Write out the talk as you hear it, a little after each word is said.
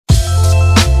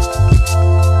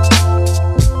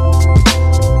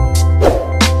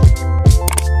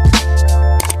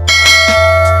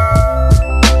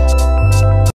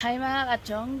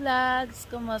Chongvlogs,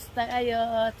 kumusta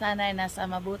kayo? Sana ay nasa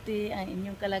mabuti ang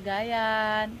inyong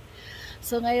kalagayan.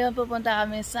 So ngayon pupunta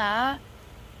kami sa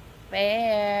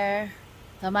fair.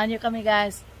 Samahan nyo kami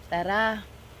guys. Tara!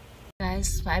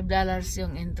 Guys, $5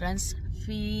 yung entrance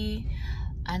fee.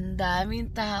 Ang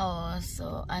daming tao.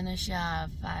 So ano siya,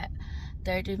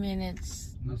 30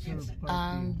 minutes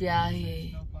ang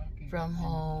biyahe from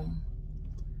home.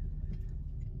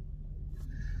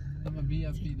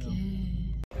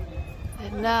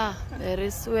 Na,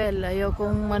 very swell.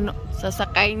 Ayokong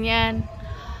sasakay niyan.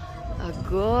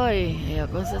 Agoy,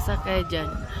 ayokong sasakay dyan.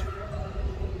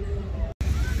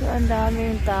 So, ang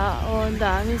daming tao, ang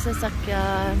daming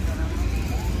sasakyan.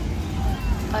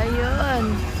 Ayun.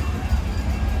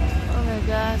 Oh my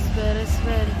gosh, very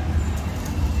swell.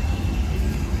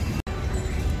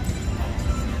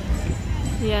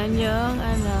 Yan yung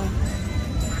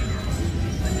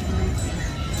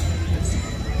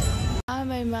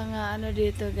may mga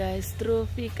dito guys,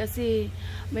 trophy kasi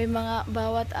may mga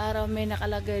bawat araw may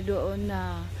nakalagay doon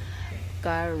na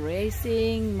car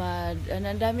racing,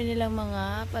 ang dami nilang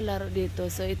mga palaro dito.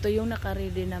 So ito yung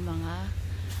naka-ready na mga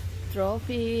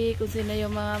trophy kung sino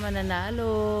yung mga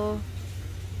mananalo.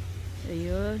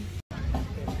 Ayun.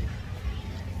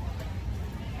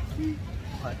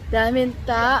 Daming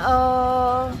tao.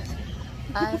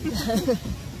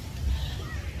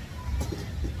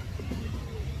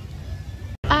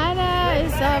 Anna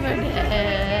is over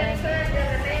there.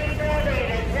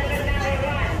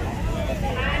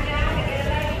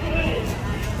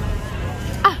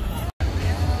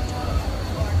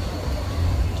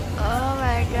 Oh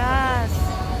my gosh.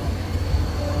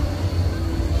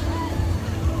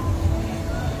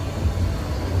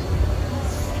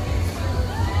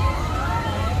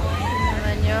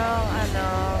 Naman yung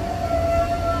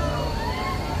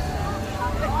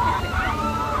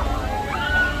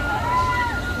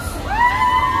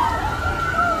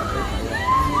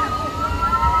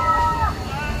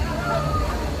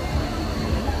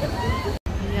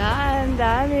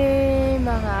dami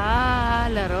mga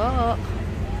laro.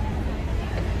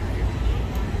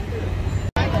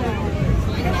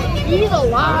 He's a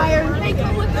liar.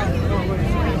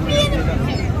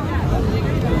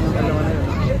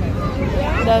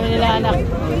 Dami nila anak.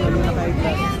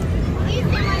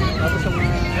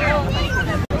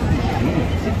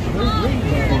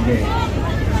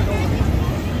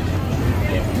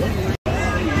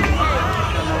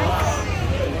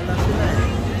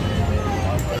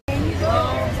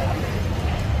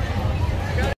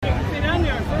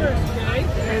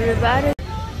 Everybody.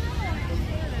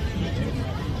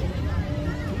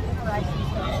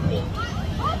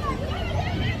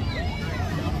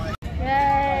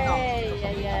 Yay!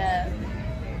 Yeah.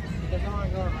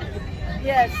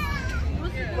 Yes.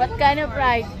 What kind of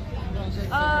ride?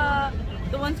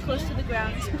 The ones close to the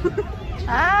ground.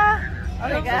 Oh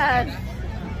my God.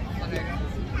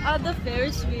 The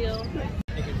Ferris wheel.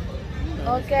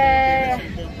 Okay.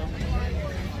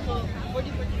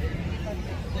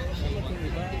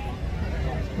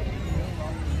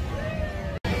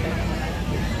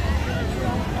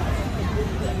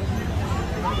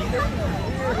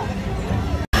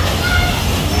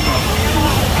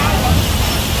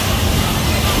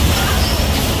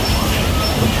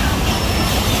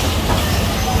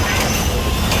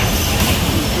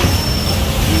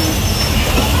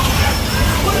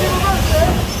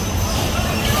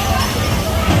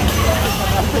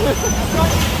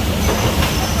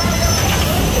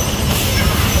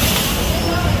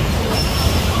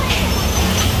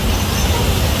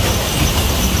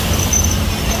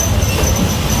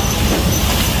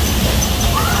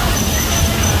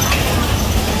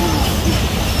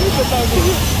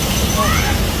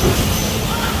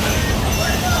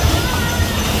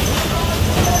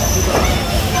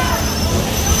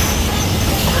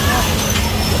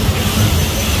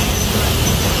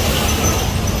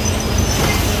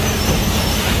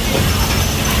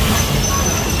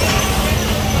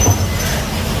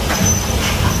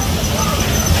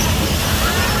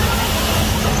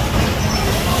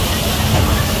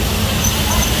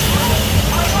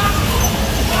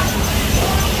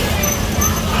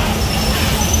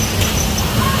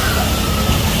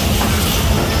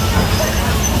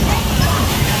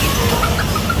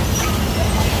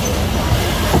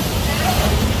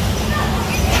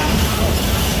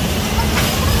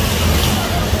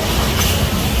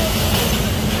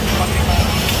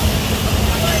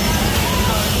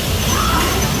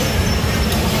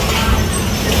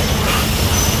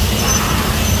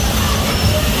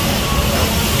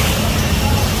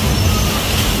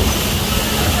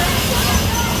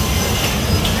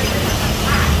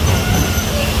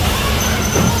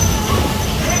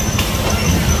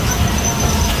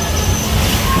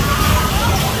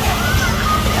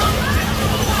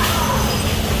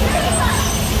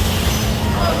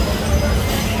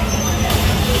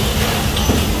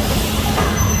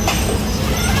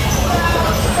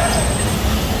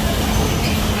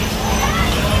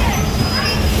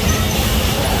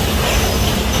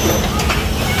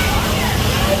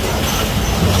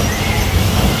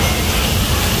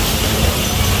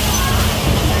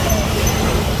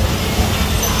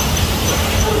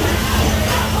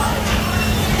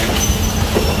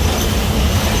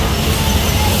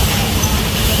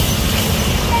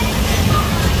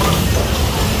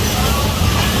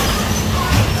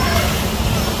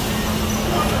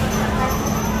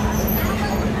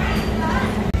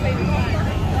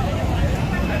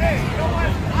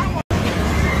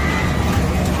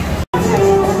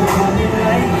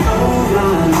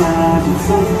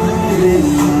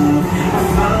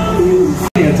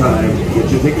 Time.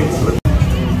 Get your tickets.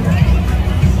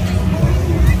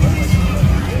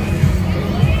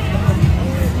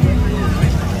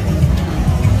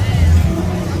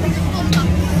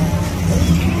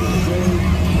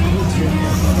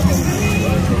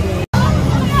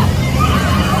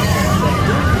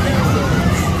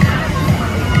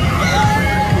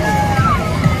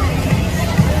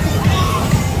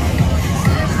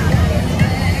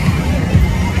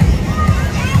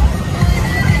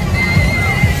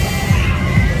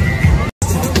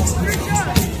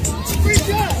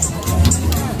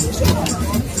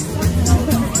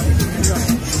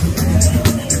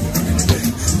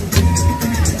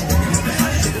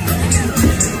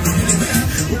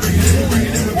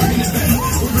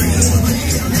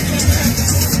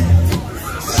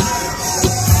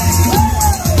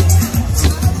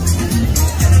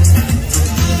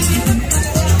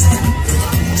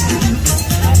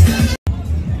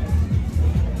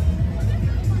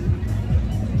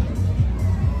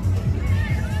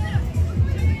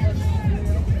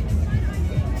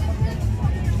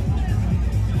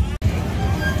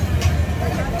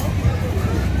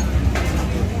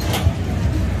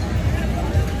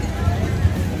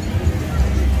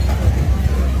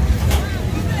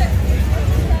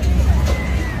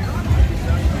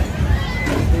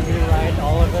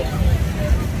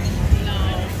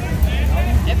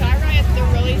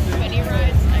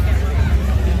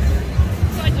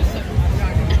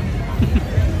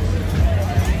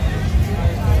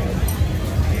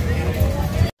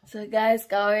 So guys,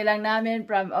 kauwi lang namin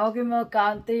from Ogemaw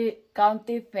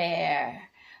County Fair.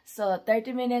 So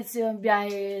 30 minutes yung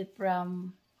biyahe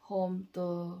from home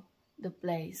to the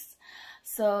place.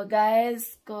 So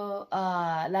guys,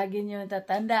 lagi niyo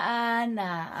tatandaan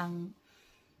na ang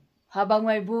habang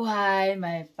may buhay,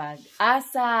 may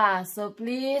pag-asa. So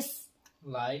please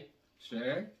like,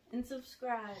 share, and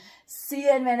subscribe. See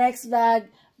you in my next vlog.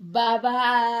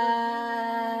 Bye-bye!